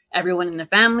or everyone in the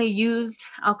family used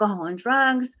alcohol and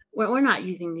drugs. We're not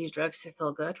using these drugs to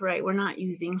feel good, right? We're not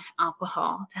using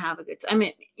alcohol to have a good time. I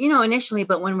mean, initially,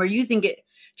 but when we're using it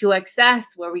to excess,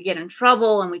 where we get in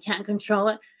trouble and we can't control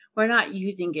it, we're not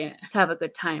using it to have a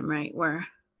good time, right?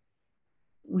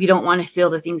 We don't want to feel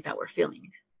the things that we're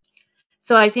feeling.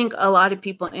 So I think a lot of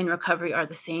people in recovery are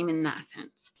the same in that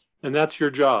sense. And that's your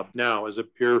job now as a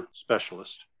peer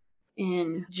specialist.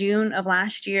 In June of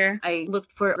last year, I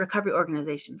looked for recovery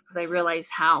organizations because I realized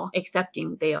how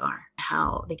accepting they are,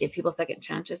 how they give people second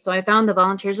chances. So I found the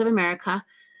Volunteers of America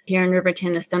here in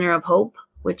Riverton, the Center of Hope,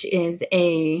 which is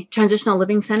a transitional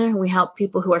living center. We help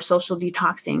people who are social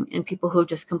detoxing and people who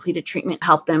just completed treatment,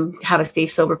 help them have a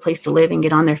safe, sober place to live and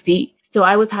get on their feet. So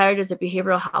I was hired as a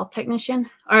behavioral health technician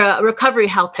or a recovery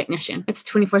health technician. It's a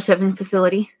 24/7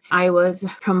 facility. I was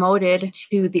promoted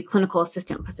to the clinical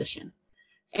assistant position.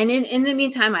 And in the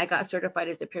meantime, I got certified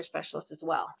as a peer specialist as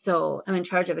well. So I'm in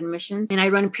charge of admissions and I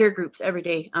run peer groups every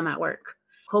day I'm at work.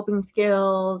 Coping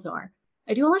skills, or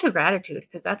I do a lot of gratitude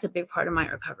because that's a big part of my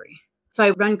recovery. So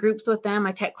I run groups with them.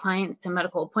 I take clients to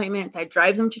medical appointments. I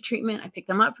drive them to treatment. I pick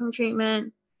them up from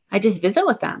treatment. I just visit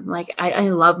with them. Like I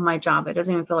love my job. It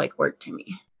doesn't even feel like work to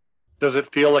me. Does it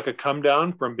feel like a come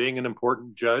down from being an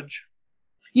important judge?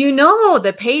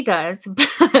 The pay does,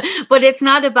 but it's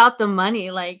not about the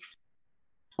money. Like,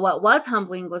 what was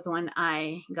humbling was when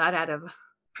I got out of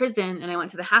prison and I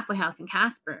went to the halfway house in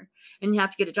Casper, and you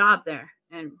have to get a job there.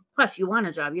 And plus, you want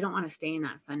a job. You don't want to stay in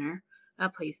that center.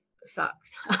 That place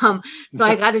sucks. So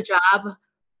I got a job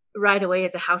right away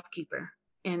as a housekeeper.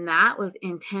 And that was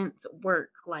intense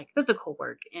work, like physical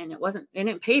work. And it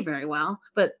didn't pay very well,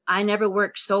 but I never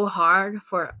worked so hard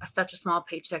for such a small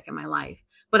paycheck in my life.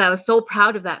 But I was so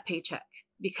proud of that paycheck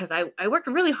because I worked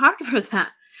really hard for that.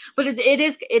 But it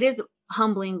is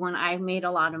humbling when I made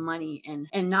a lot of money and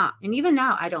even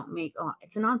now I don't make a lot.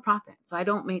 It's a nonprofit, so I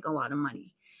don't make a lot of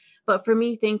money. But for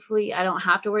me, thankfully, I don't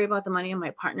have to worry about the money, and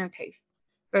my partner takes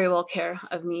very well care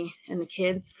of me and the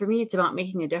kids. For me, it's about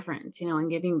making a difference, and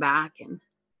giving back. And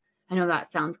I know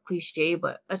that sounds cliche,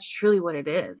 but that's truly what it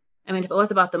is. I mean, if it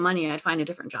was about the money, I'd find a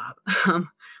different job.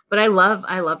 But I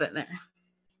love it there.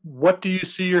 What do you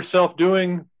see yourself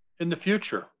doing in the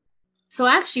future? So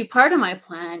actually, part of my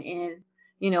plan is,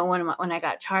 when I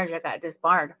got charged, I got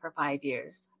disbarred for 5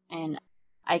 years, and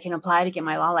I can apply to get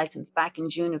my law license back in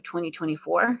June of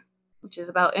 2024, which is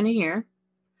about in a year.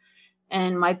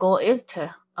 And my goal is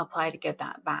to apply to get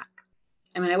that back.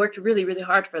 I mean, I worked really, really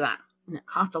hard for that, and it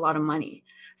cost a lot of money.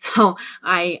 So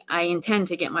I intend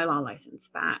to get my law license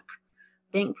back.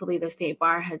 Thankfully, the state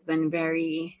bar has been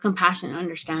very compassionate and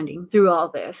understanding through all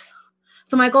this.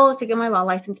 So my goal is to get my law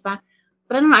license back.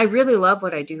 But I don't know, I really love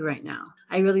what I do right now.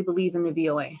 I really believe in the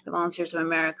VOA, the Volunteers of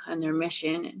America, and their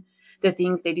mission and the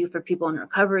things they do for people in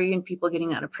recovery and people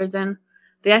getting out of prison.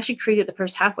 They actually created the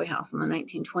first halfway house in the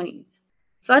 1920s.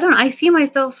 So I don't know, I see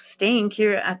myself staying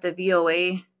here at the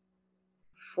VOA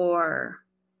for,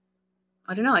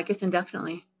 I don't know, I guess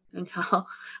indefinitely until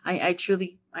I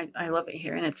truly love it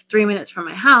here. And it's 3 minutes from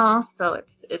my house. So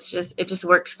it just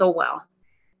works so well.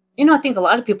 I think a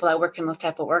lot of people that work in those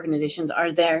type of organizations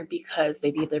are there because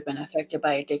they've either been affected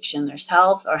by addiction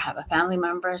themselves or have a family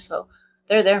member. So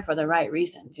they're there for the right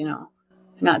reasons, They're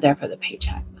not there for the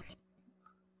paycheck.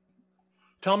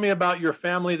 Tell me about your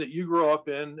family that you grew up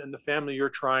in and the family you're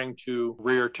trying to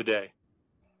rear today.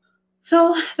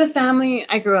 So the family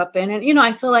I grew up in, and,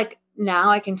 I feel like now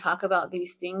I can talk about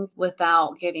these things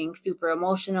without getting super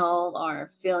emotional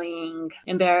or feeling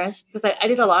embarrassed, because I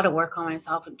did a lot of work on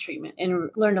myself in treatment and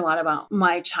learned a lot about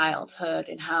my childhood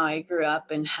and how I grew up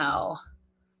and how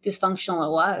dysfunctional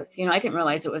it was. I didn't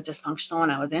realize it was dysfunctional when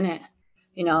I was in it.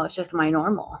 It's just my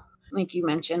normal. Like you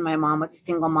mentioned, my mom was a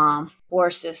single mom,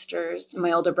 4 sisters,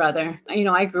 my older brother.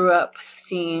 I grew up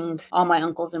seeing all my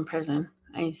uncles in prison.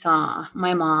 I saw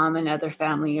my mom and other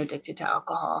family addicted to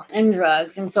alcohol and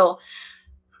drugs. And so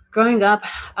growing up,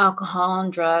 alcohol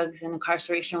and drugs and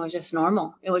incarceration was just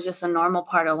normal. It was just a normal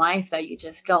part of life that you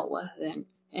just dealt with.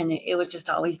 And it was just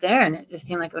always there. And it just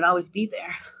seemed like it would always be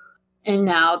there. And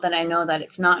now that I know that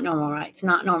it's not normal, right? It's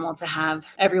not normal to have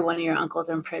every one of your uncles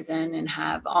in prison and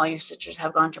have all your sisters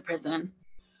have gone to prison.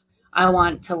 I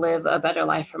want to live a better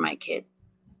life for my kids.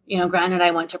 Granted,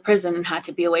 I went to prison and had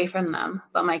to be away from them,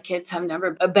 but my kids have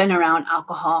never been around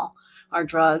alcohol or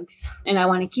drugs, and I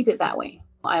want to keep it that way.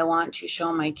 I want to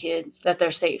show my kids that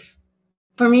they're safe.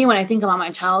 For me, when I think about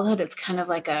my childhood, it's kind of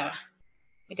like a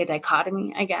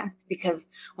dichotomy, I guess, because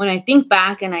when I think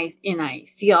back and I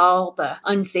see all the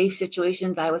unsafe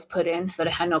situations I was put in that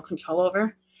I had no control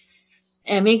over,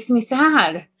 it makes me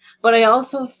sad. But I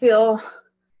also feel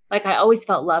like I always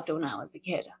felt loved when I was a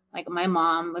kid. Like my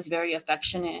mom was very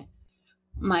affectionate.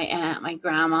 My aunt, my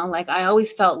grandma, like I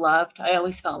always felt loved. I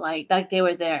always felt like they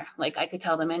were there. Like I could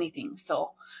tell them anything.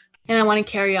 So, and I want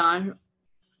to carry on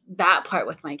that part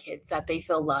with my kids, that they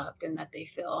feel loved and that they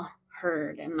feel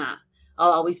heard and that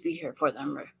I'll always be here for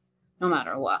them no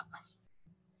matter what.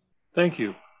 Thank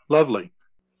you. Lovely.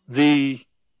 The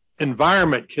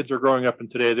environment kids are growing up in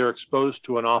today, they're exposed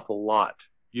to an awful lot.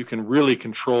 You can really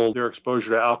control their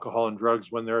exposure to alcohol and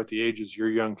drugs when they're at the ages your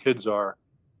young kids are.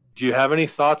 Do you have any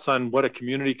thoughts on what a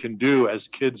community can do as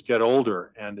kids get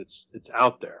older and it's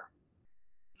out there?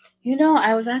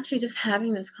 I was actually just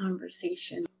having this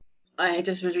conversation. I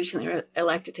just was recently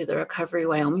elected to the Recovery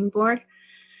Wyoming board,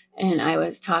 and I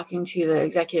was talking to the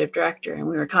executive director, and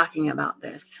we were talking about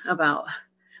this, about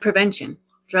prevention,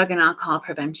 drug and alcohol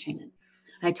prevention.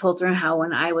 I told her how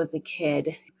when I was a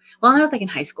kid, well, I was like in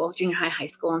high school, junior high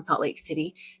school in Salt Lake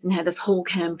City, and had this whole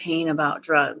campaign about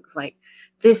drugs, like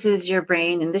this is your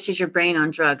brain and this is your brain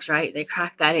on drugs, right? They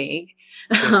cracked that egg.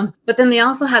 Yes. But then they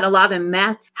also had a lot of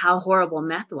meth, how horrible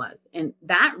meth was. And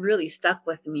that really stuck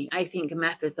with me. I think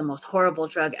meth is the most horrible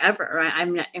drug ever, right?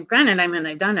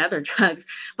 I've done other drugs,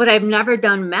 but I've never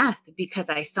done meth because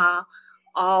I saw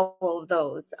all of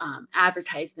those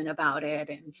advertisement about it.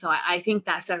 And so I think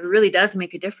that stuff really does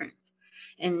make a difference.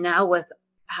 And now with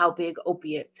how big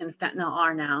opiates and fentanyl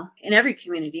are now in every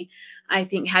community, I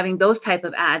think having those type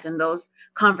of ads and those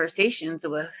conversations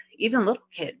with even little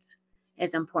kids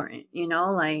is important,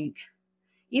 like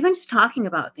even just talking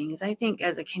about things. I think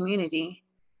as a community,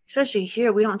 especially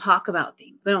here, we don't talk about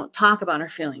things. We don't talk about our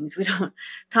feelings. We don't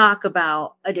talk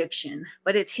about addiction,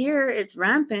 but it's here, it's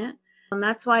rampant. And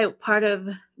that's why part of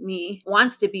me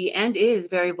wants to be and is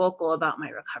very vocal about my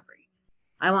recovery.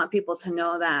 I want people to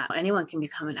know that anyone can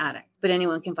become an addict, but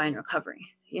anyone can find recovery.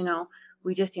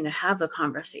 We just need to have the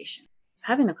conversation.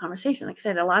 Having the conversation, like I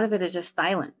said, a lot of it is just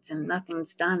silence and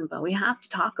nothing's done, but we have to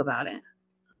talk about it.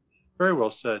 Very well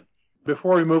said.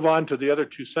 Before we move on to the other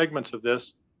 2 segments of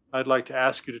this, I'd like to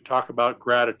ask you to talk about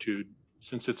gratitude,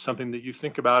 since it's something that you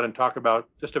think about and talk about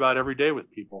just about every day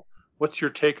with people. What's your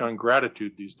take on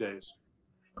gratitude these days?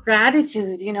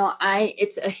 Gratitude,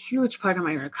 it's a huge part of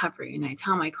my recovery. And I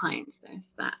tell my clients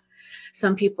this, that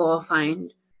some people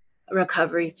find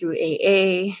recovery through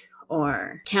AA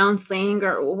or counseling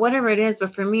or whatever it is.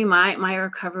 But for me, my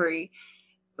recovery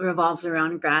revolves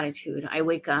around gratitude. I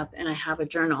wake up and I have a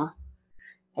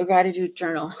gratitude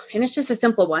journal. And it's just a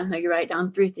simple one that you write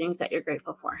down 3 things that you're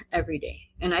grateful for every day.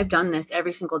 And I've done this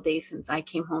every single day since I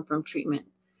came home from treatment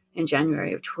in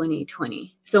January of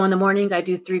 2020. So in the morning, I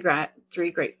do three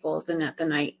gratefuls, and at the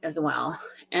night as well.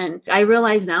 And I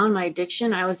realize now in my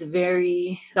addiction, I was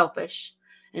very selfish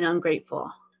and ungrateful.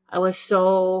 I was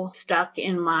so stuck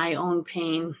in my own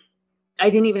pain. I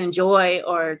didn't even enjoy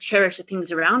or cherish the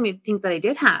things around me, the things that I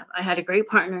did have. I had a great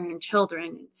partner and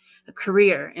children, a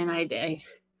career, and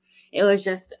it was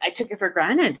just, I took it for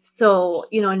granted. So,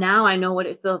 now I know what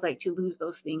it feels like to lose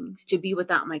those things, to be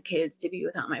without my kids, to be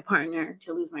without my partner,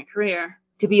 to lose my career,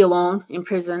 to be alone in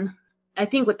prison. I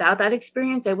think without that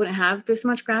experience, I wouldn't have this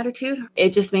much gratitude.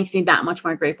 It just makes me that much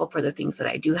more grateful for the things that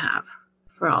I do have,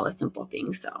 for all the simple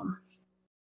things. So.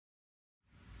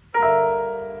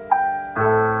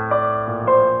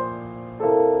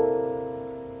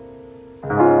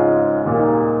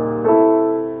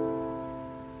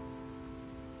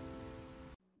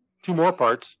 Two more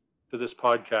parts to this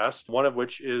podcast, one of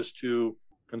which is to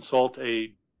consult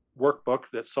a workbook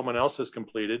that someone else has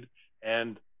completed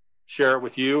and share it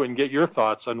with you and get your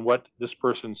thoughts on what this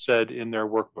person said in their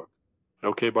workbook.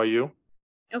 Okay by you?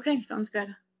 Okay, sounds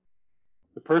good.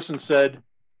 The person said,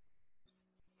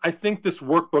 I think this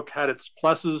workbook had its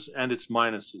pluses and its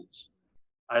minuses.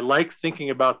 I like thinking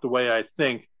about the way I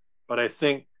think, but I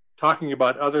think talking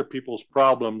about other people's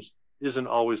problems isn't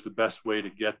always the best way to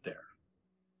get there.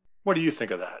 What do you think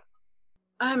of that?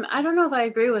 I don't know if I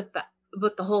agree with that,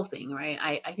 with the whole thing, right?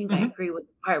 I think I agree with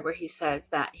the part where he says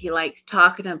that he likes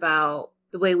talking about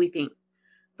the way we think.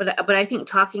 But I think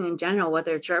talking in general,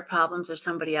 whether it's your problems or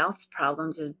somebody else's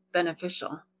problems, is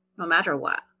beneficial no matter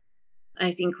what.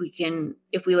 I think we can,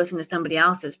 if we listen to somebody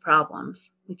else's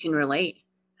problems, we can relate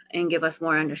and give us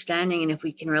more understanding. And if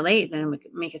we can relate, then we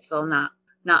can make us feel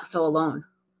not so alone.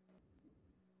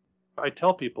 I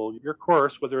tell people your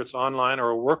course, whether it's online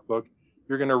or a workbook,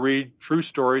 you're going to read true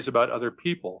stories about other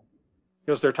people,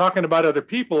 because they're talking about other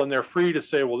people and they're free to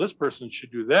say, well, this person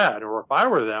should do that. Or if I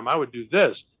were them, I would do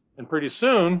this. And pretty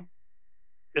soon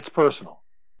it's personal.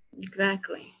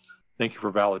 Exactly. Thank you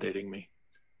for validating me.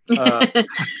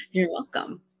 You're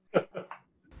welcome.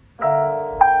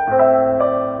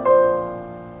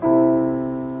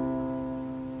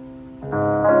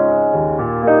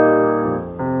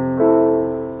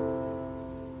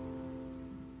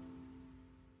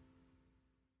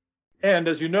 And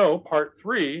as you know, part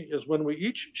 3 is when we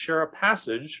each share a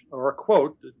passage or a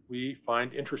quote that we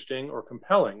find interesting or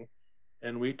compelling,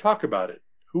 and we talk about it.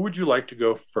 Who would you like to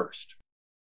go first?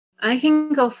 I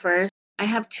can go first. I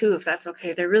have 2, if that's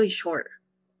okay. They're really short.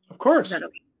 Of course. Is that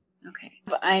okay? Okay.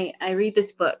 But I read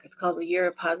this book. It's called The Year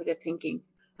of Positive Thinking,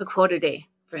 a quote a day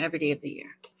for every day of the year.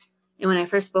 And when I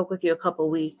first spoke with you a couple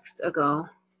weeks ago,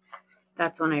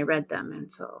 that's when I read them.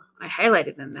 And so I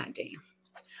highlighted them that day.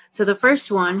 So the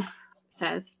first one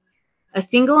says, a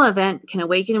single event can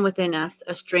awaken within us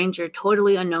a stranger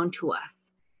totally unknown to us.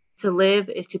 To live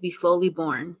is to be slowly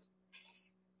born.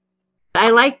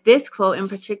 I like this quote in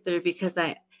particular because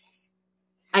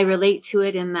I relate to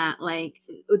it in that, like,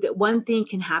 one thing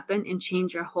can happen and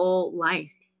change your whole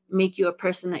life, make you a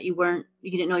person that you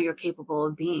didn't know you're capable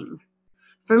of being.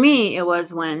 For me, it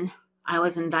was when I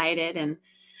was indicted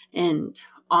and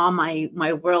all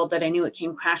my world that I knew, it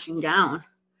came crashing down.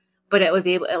 But it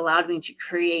allowed me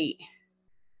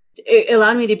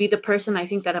to be the person I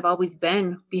think that I've always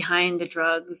been behind the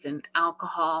drugs and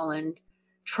alcohol and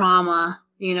trauma.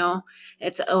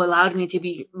 It allowed me to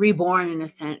be reborn, in a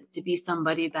sense, to be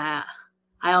somebody that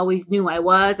I always knew I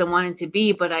was and wanted to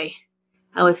be, but I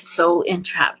was so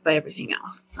entrapped by everything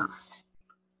else. So.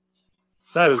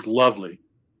 That is lovely.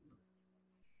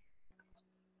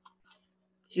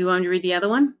 Do you want to read the other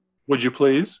one? Would you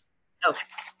please? Okay.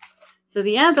 So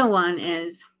the other one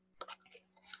is,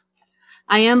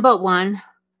 I am but one,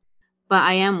 but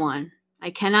I am one.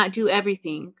 I cannot do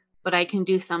everything, but I can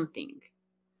do something.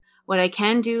 What I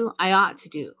can do, I ought to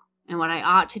do. And what I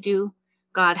ought to do,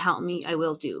 God help me, I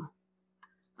will do.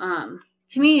 To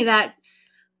me,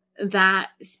 that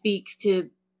speaks to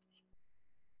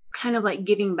kind of like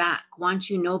giving back. Once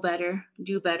you know better,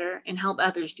 do better, and help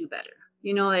others do better.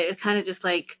 It's kind of just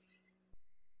like,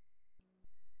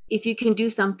 if you can do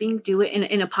something, do it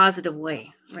in a positive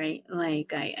way, right?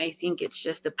 Like, I think it's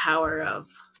just the power of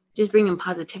just bringing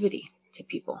positivity to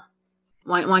people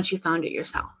once you found it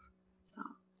yourself. So.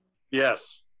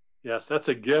 Yes, that's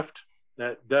a gift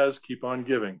that does keep on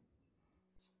giving.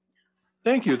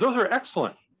 Thank you. Those are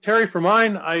excellent. Terri, for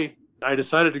mine, I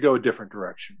decided to go a different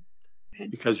direction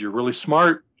because you're really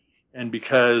smart and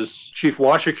because Chief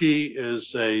Washakie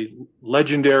is a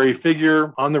legendary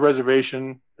figure on the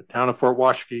reservation. The town of Fort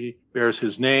Washakie bears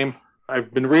his name.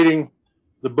 I've been reading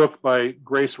the book by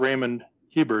Grace Raymond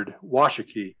Hebard,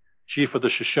 Washakie, Chief of the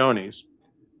Shoshones.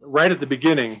 Right at the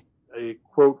beginning, a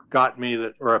quote got me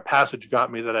that, or a passage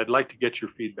got me that I'd like to get your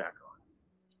feedback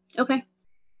on. Okay.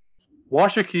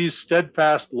 Washakie's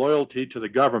steadfast loyalty to the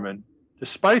government,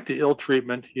 despite the ill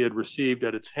treatment he had received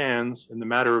at its hands in the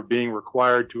matter of being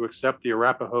required to accept the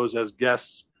Arapahoes as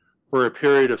guests for a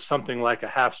period of something like a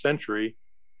half century,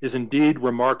 is indeed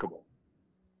remarkable.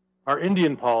 Our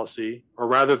Indian policy, or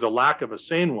rather the lack of a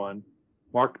sane one,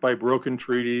 marked by broken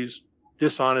treaties,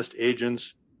 dishonest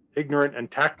agents, ignorant and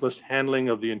tactless handling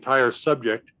of the entire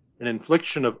subject, and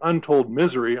infliction of untold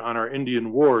misery on our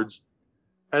Indian wards,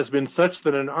 has been such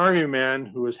that an army man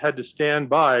who has had to stand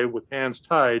by with hands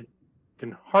tied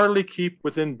can hardly keep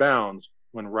within bounds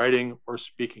when writing or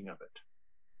speaking of it.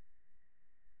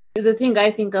 The thing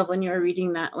I think of when you're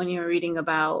reading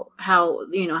about how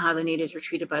the natives were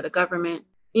treated by the government,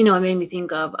 it made me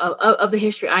think of the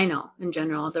history I know in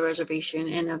general of the reservation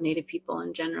and of Native people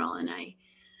in general. And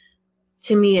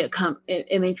to me,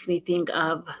 it makes me think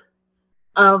of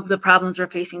the problems we're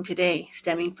facing today,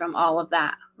 stemming from all of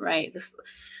that, right?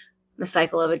 The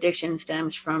cycle of addiction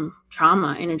stems from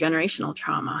trauma, intergenerational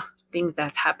trauma, things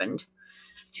that's happened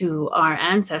to our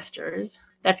ancestors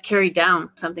that's carried down,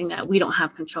 something that we don't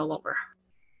have control over.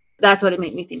 That's what it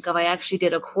made me think of. I actually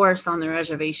did a course on the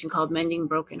reservation called Mending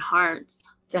Broken Hearts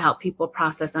to help people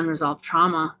process unresolved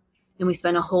trauma. And we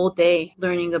spent a whole day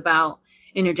learning about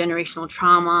intergenerational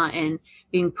trauma and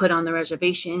being put on the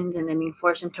reservations and then being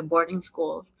forced into boarding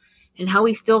schools and how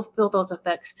we still feel those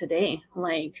effects today.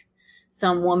 Like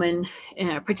some woman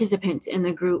participants in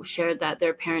the group shared that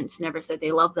their parents never said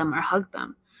they loved them or hugged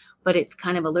them, but it's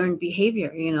kind of a learned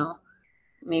behavior,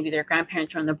 maybe their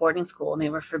grandparents were in the boarding school and they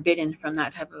were forbidden from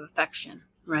that type of affection,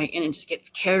 right? And it just gets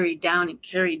carried down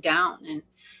and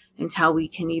until we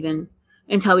can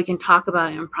talk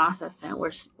about it and process it,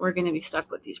 we're going to be stuck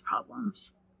with these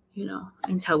problems,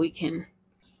 until we can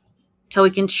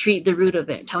treat the root of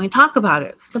it, until we talk about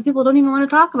it. Some people don't even want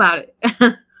to talk about it.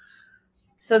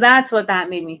 So that's what that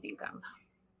made me think of.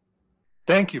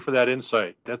 Thank you for that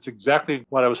insight. That's exactly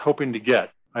what I was hoping to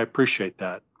get. I appreciate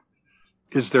that.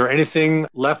 Is there anything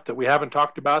left that we haven't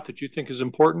talked about that you think is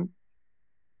important?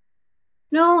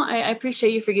 No, I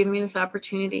appreciate you for giving me this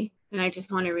opportunity. And I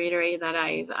just want to reiterate that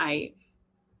I'm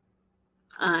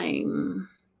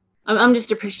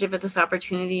just appreciative of this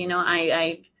opportunity.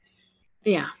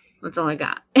 Yeah, that's all I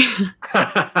got. I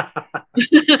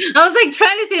was like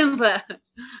trying to say, but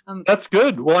that's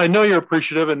good. Well, I know you're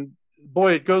appreciative, and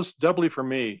boy, it goes doubly for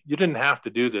me. You didn't have to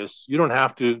do this. You don't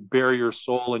have to bare your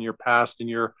soul and your past and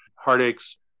your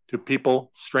heartaches to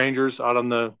people, strangers out on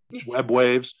the web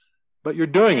waves, but you're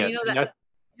doing it.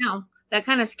 That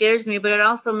kind of scares me, but it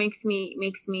also makes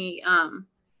me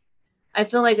I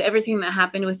feel like everything that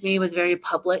happened with me was very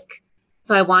public.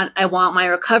 So I want my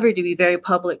recovery to be very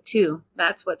public too.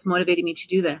 That's what's motivating me to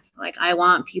do this. Like, I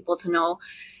want people to know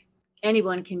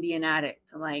anyone can be an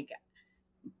addict,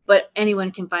 but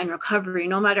anyone can find recovery,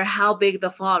 no matter how big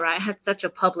the fall, right? I had such a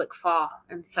public fall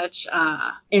and such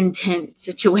a intense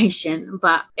situation,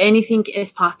 but anything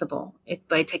is possible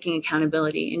by taking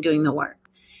accountability and doing the work.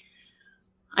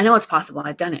 I know it's possible.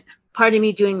 I've done it. Part of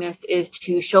me doing this is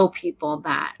to show people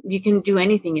that you can do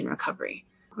anything in recovery.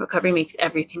 Recovery makes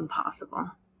everything possible.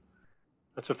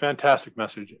 That's a fantastic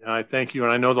message. And I thank you.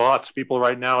 And I know lots of people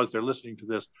right now, as they're listening to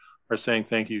this, are saying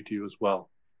thank you to you as well.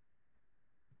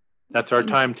 That's our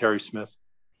time, Terri Smith.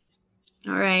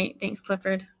 All right. Thanks,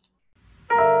 Clifford.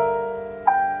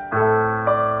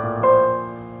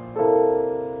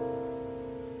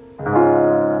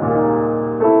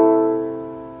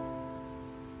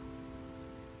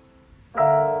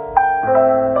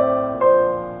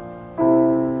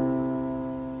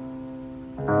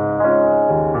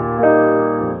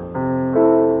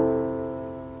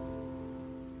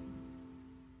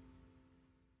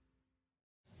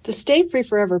 The Stay Free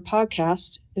Forever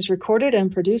podcast is recorded and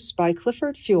produced by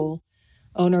Clifford Fuel,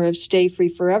 owner of Stay Free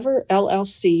Forever,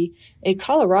 LLC, a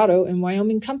Colorado and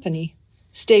Wyoming company.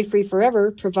 Stay Free Forever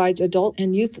provides adult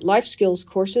and youth life skills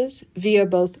courses via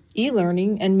both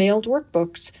e-learning and mailed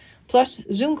workbooks, plus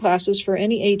Zoom classes for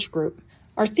any age group.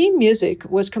 Our theme music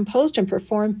was composed and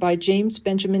performed by James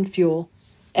Benjamin Fuel.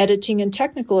 Editing and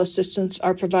technical assistance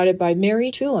are provided by Mary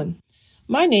Tulin.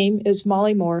 My name is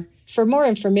Molly Moore. For more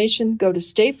information, go to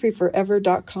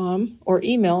stayfreeforever.com or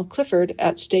email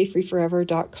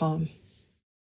clifford@stayfreeforever.com.